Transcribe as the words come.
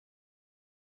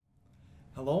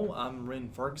Hello, I'm Ren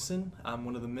Ferguson. I'm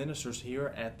one of the ministers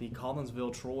here at the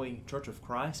Collinsville Troy Church of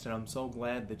Christ, and I'm so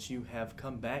glad that you have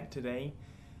come back today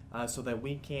so that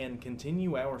we can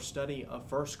continue our study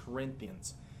of 1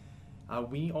 Corinthians.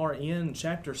 We are in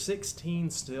chapter 16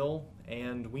 still,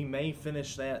 and we may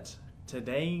finish that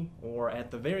today or at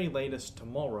the very latest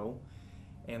tomorrow.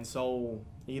 And so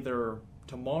either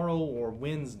tomorrow or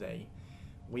Wednesday,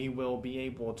 we will be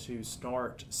able to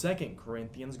start 2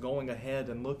 Corinthians, going ahead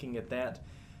and looking at that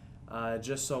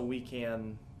just so we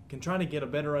can try to get a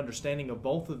better understanding of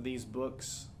both of these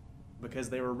books, because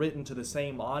they were written to the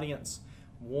same audience,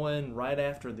 one right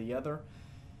after the other.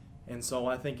 And so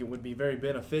I think it would be very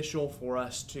beneficial for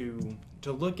us to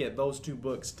look at those two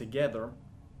books together,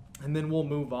 and then we'll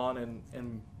move on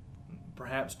and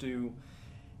perhaps do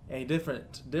a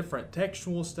different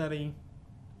textual study,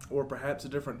 or perhaps a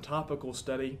different topical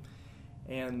study.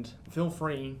 And feel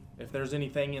free, if there's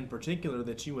anything in particular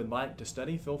that you would like to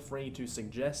study, feel free to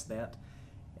suggest that,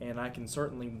 and I can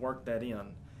certainly work that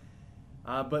in.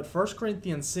 But 1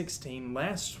 Corinthians 16,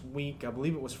 last week, I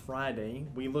believe it was Friday,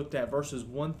 we looked at verses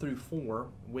 1 through 4,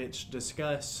 which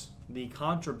discuss the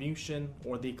contribution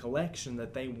or the collection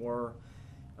that they were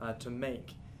to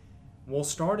make. We'll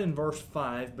start in verse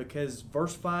 5, because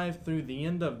verse 5 through the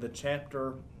end of the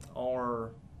chapter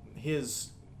are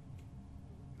his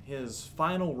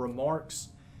final remarks.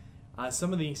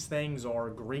 Some of these things are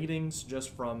greetings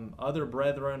just from other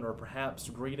brethren, or perhaps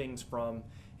greetings from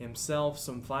himself,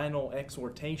 some final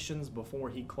exhortations before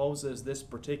he closes this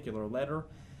particular letter.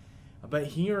 But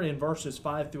here in verses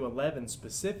 5 through 11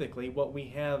 specifically, what we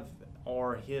have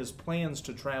are his plans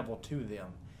to travel to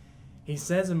them. He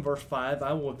says in verse 5,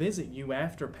 "I will visit you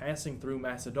after passing through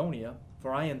Macedonia,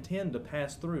 for I intend to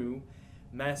pass through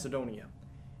Macedonia.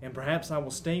 And perhaps I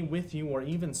will stay with you or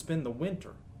even spend the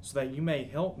winter, so that you may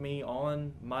help me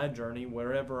on my journey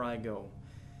wherever I go."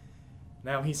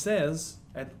 Now he says,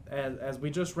 as we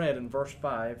just read in verse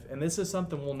 5, and this is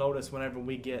something we'll notice whenever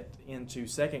we get into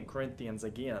 2 Corinthians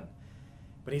again,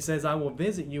 but he says, "I will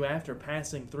visit you after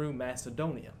passing through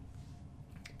Macedonia."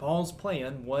 Paul's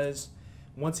plan was,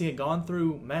 once he had gone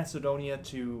through Macedonia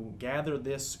to gather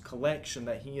this collection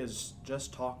that he has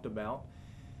just talked about,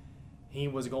 he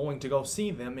was going to go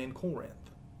see them in Corinth.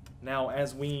 Now,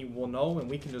 as we will know, and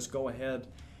we can just go ahead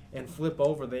and flip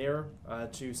over there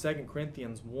to 2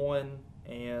 Corinthians 1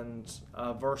 and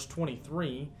verse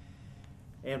 23,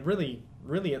 and really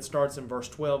it starts in verse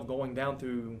 12 going down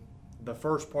through the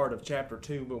first part of chapter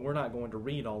 2, but we're not going to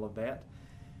read all of that.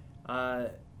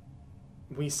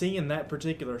 We see in that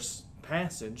particular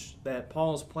passage that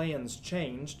Paul's plans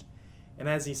changed. And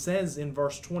as he says in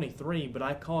verse 23, "But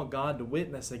I call God to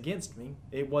witness against me,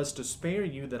 it was to spare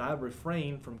you that I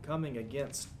refrained from coming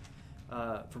again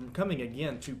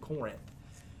to Corinth."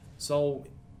 So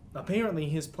apparently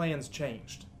his plans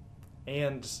changed.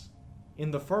 And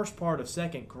in the first part of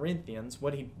 2 Corinthians,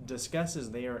 what he discusses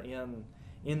there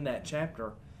in that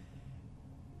chapter,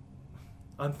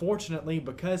 unfortunately,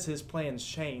 because his plans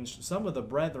changed, some of the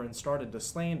brethren started to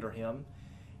slander him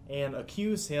and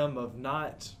accuse him of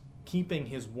not keeping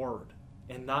his word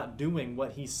and not doing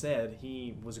what he said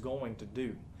he was going to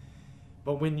do.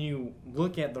 But when you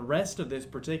look at the rest of this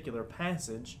particular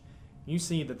passage, you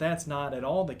see that that's not at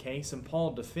all the case, and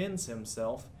Paul defends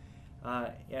himself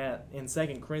in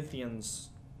 2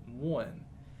 Corinthians 1.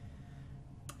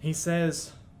 He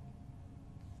says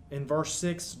in verse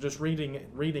 6, just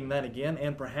reading that again,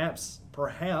 "And perhaps,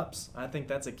 I think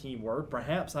that's a key word,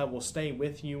 perhaps I will stay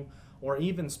with you or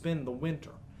even spend the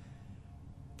winter."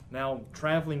 Now,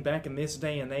 traveling back in this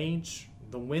day and age,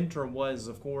 the winter was,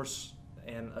 of course,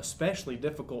 an especially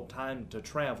difficult time to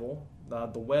travel.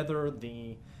 The weather,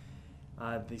 the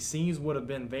seas would have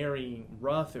been very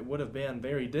rough. It would have been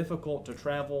very difficult to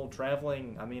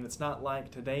traveling. I mean, it's not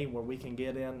like today where we can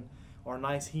get in our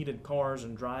nice heated cars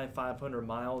and drive 500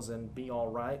 miles and be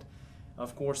all right.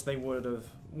 Of course, they would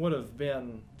have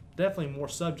been definitely more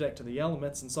subject to the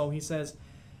elements. And so he says,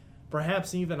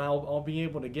 perhaps even I'll be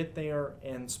able to get there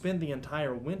and spend the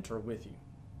entire winter with you,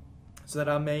 so that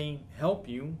I may help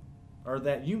you, or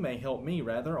that you may help me,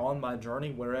 rather, on my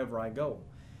journey wherever I go.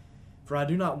 For I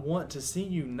do not want to see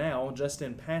you now just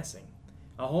in passing.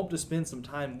 I hope to spend some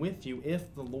time with you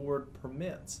if the Lord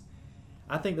permits.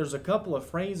 I think there's a couple of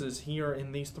phrases here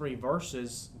in these 3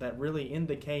 verses that really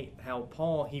indicate how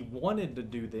Paul, he wanted to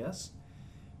do this,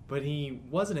 but he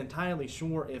wasn't entirely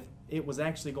sure if it was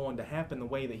actually going to happen the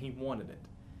way that he wanted it.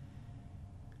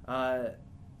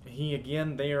 He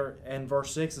again there in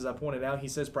verse 6, as I pointed out, he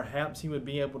says perhaps he would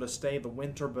be able to stay the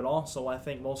winter, but also I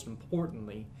think most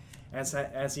importantly,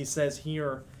 as he says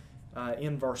here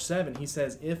in verse 7, he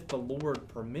says, "If the Lord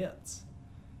permits."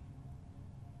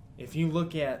 if you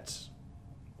look at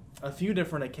a few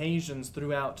different occasions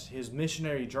throughout his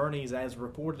missionary journeys as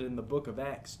recorded in the book of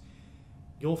Acts,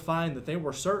 you'll find that there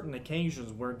were certain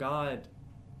occasions where God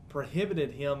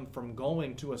prohibited him from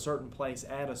going to a certain place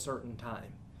at a certain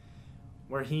time,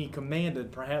 where he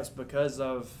commanded, perhaps because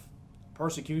of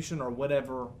persecution or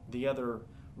whatever the other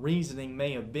reasoning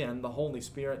may have been, the Holy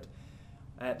Spirit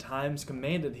at times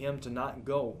commanded him to not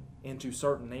go into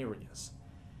certain areas.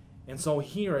 And so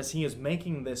here, as he is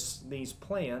making these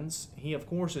plans, he of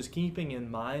course is keeping in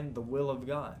mind the will of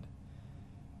God.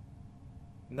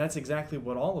 And that's exactly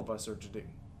what all of us are to do.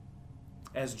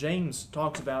 As James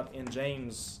talks about in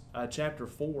James chapter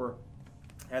 4,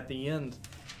 at the end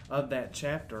of that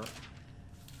chapter,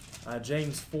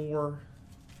 James 4,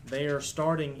 there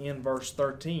starting in verse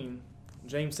 13,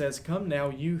 James says, "Come now,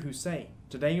 you who say,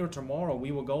 today or tomorrow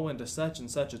we will go into such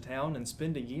and such a town and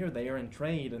spend a year there and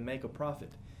trade and make a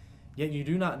profit. Yet you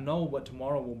do not know what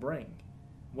tomorrow will bring.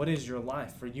 What is your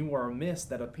life? For you are a mist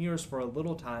that appears for a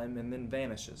little time and then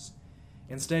vanishes.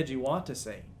 Instead you ought to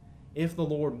say, if the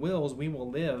Lord wills, we will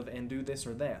live and do this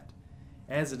or that.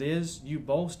 As it is, you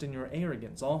boast in your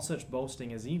arrogance. All such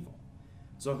boasting is evil.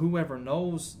 So whoever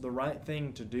knows the right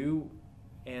thing to do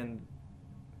and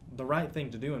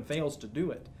fails to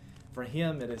do it, for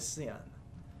him it is sin."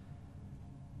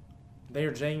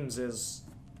 There James is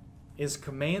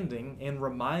commanding and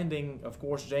reminding. Of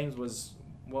course, James was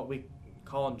what we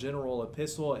call general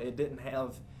epistle. It didn't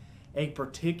have a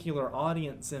particular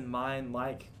audience in mind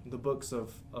like the books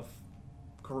of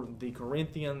the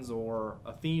Corinthians or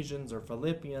Ephesians or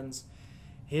Philippians.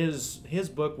 His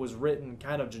book was written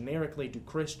kind of generically to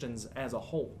Christians as a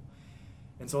whole.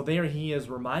 And so there he is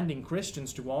reminding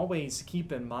Christians to always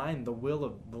keep in mind the will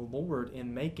of the Lord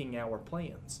in making our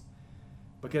plans.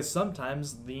 Because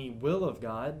sometimes the will of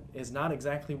God is not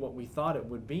exactly what we thought it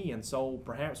would be, and so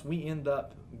perhaps we end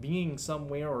up being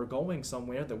somewhere or going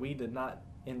somewhere that we did not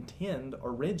intend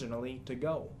originally to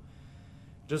go.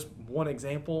 Just one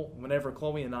example, whenever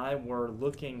Chloe and I were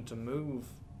looking to move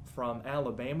from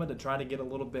Alabama to try to get a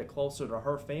little bit closer to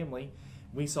her family,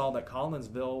 we saw that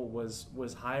Collinsville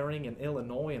was hiring in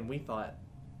Illinois, and we thought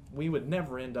we would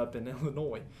never end up in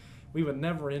Illinois. We would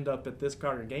never end up at this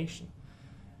congregation.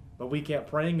 But we kept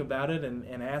praying about it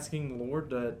and asking the Lord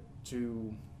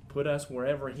to put us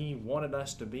wherever He wanted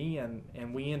us to be,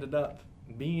 and we ended up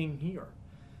being here.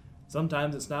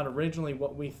 Sometimes it's not originally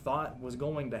what we thought was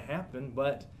going to happen,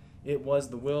 but it was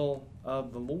the will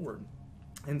of the Lord.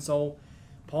 And so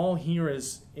Paul here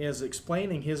is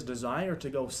explaining his desire to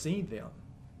go see them.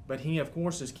 But he, of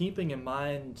course, is keeping in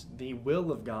mind the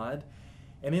will of God.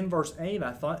 And in verse 8,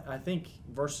 I think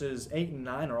verses 8 and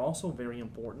 9 are also very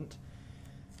important,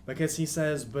 because he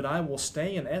says, "But I will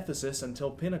stay in Ephesus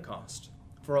until Pentecost,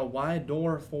 for a wide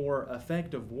door for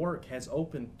effective work has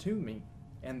opened to me,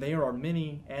 and there are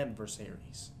many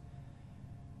adversaries."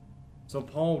 So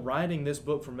Paul, writing this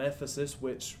book from Ephesus,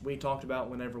 which we talked about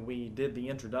whenever we did the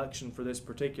introduction for this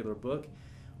particular book,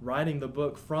 writing the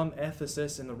book from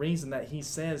Ephesus, and the reason that he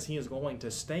says he is going to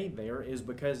stay there is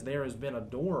because there has been a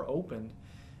door opened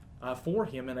for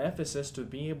him in Ephesus to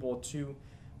be able to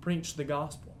preach the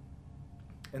gospel.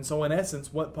 And so in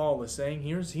essence, what Paul is saying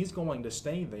here is he's going to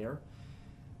stay there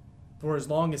for as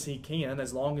long as he can,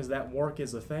 as long as that work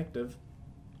is effective.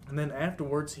 And then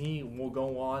afterwards, he will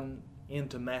go on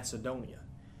into Macedonia.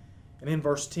 And in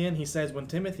verse 10, he says, "When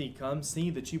Timothy comes, see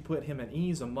that you put him at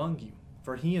ease among you,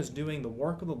 for he is doing the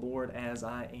work of the Lord as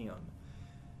I am."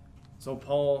 So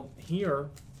Paul here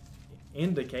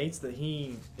indicates that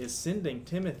he is sending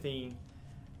Timothy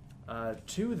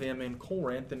to them in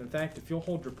Corinth. And in fact, if you'll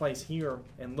hold your place here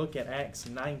and look at Acts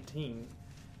 19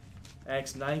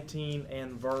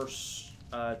 and verse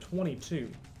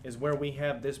 22 is where we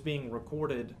have this being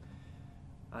recorded,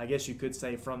 I guess you could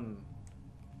say from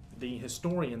the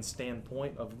historian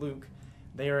standpoint of Luke.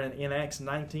 There in Acts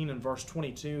 19 and verse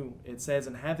 22, it says,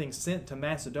 "And having sent to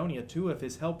Macedonia 2 of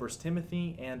his helpers,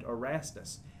 Timothy and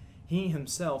Erastus, he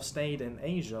himself stayed in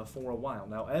Asia for a while."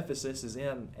 Now, Ephesus is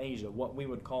in Asia, what we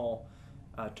would call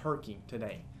Turkey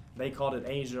today. They called it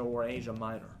Asia or Asia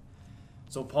Minor.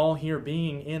 So Paul here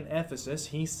being in Ephesus,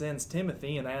 he sends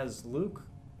Timothy, and as Luke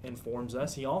informs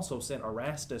us, he also sent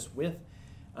Erastus with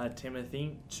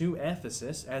Timothy to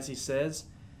Ephesus, as he says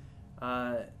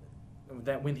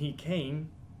that when he came,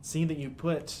 see that you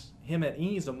put him at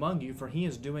ease among you, for he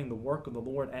is doing the work of the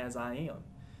Lord as I am.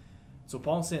 So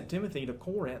Paul sent Timothy to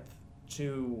Corinth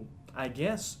to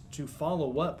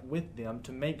follow up with them,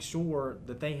 to make sure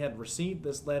that they had received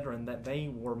this letter and that they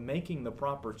were making the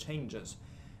proper changes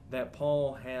that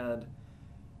Paul had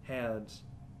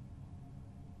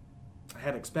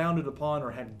had expounded upon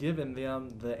or had given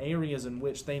them the areas in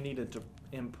which they needed to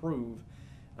improve,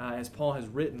 as Paul has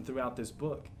written throughout this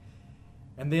book.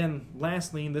 And then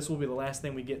lastly, and this will be the last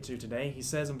thing we get to today, he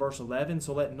says in verse 11,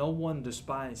 "So let no one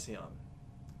despise him."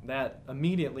 That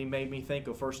immediately made me think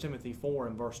of 1 Timothy 4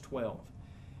 and verse 12,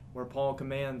 where Paul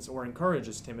commands or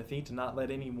encourages Timothy to not let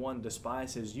anyone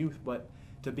despise his youth, but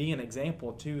to be an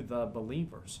example to the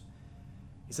believers.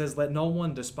 He says, "Let no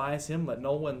one despise him, let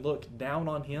no one look down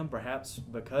on him, perhaps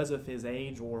because of his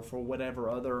age or for whatever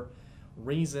other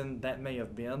reason that may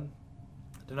have been.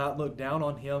 Do not look down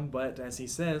on him, but, as he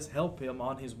says, help him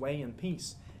on his way in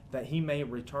peace, that he may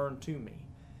return to me."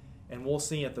 And we'll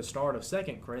see at the start of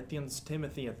 2 Corinthians,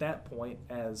 Timothy at that point,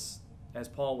 as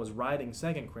Paul was writing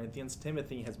 2 Corinthians,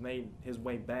 Timothy has made his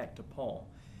way back to Paul.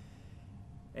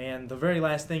 And the very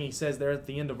last thing he says there at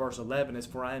the end of verse 11 is,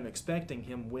 "For I am expecting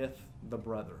him with the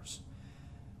brothers."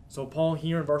 So Paul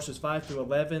here in verses 5 through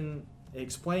 11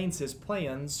 explains his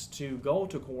plans to go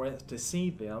to Corinth to see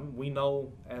them. We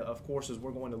know, of course, as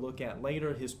we're going to look at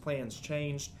later, his plans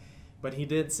changed, but he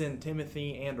did send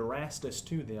Timothy and Erastus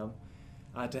to them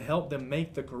to help them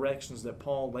make the corrections that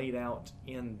Paul laid out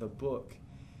in the book.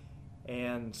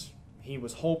 And he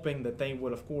was hoping that they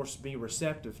would, of course, be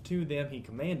receptive to them. He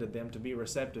commanded them to be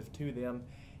receptive to them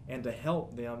and to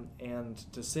help them and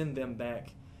to send them back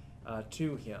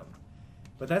to him.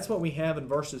 But that's what we have in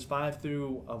verses 5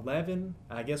 through 11.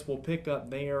 I guess we'll pick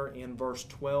up there in verse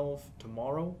 12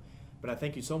 tomorrow. But I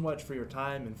thank you so much for your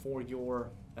time and for your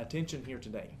attention here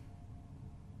today.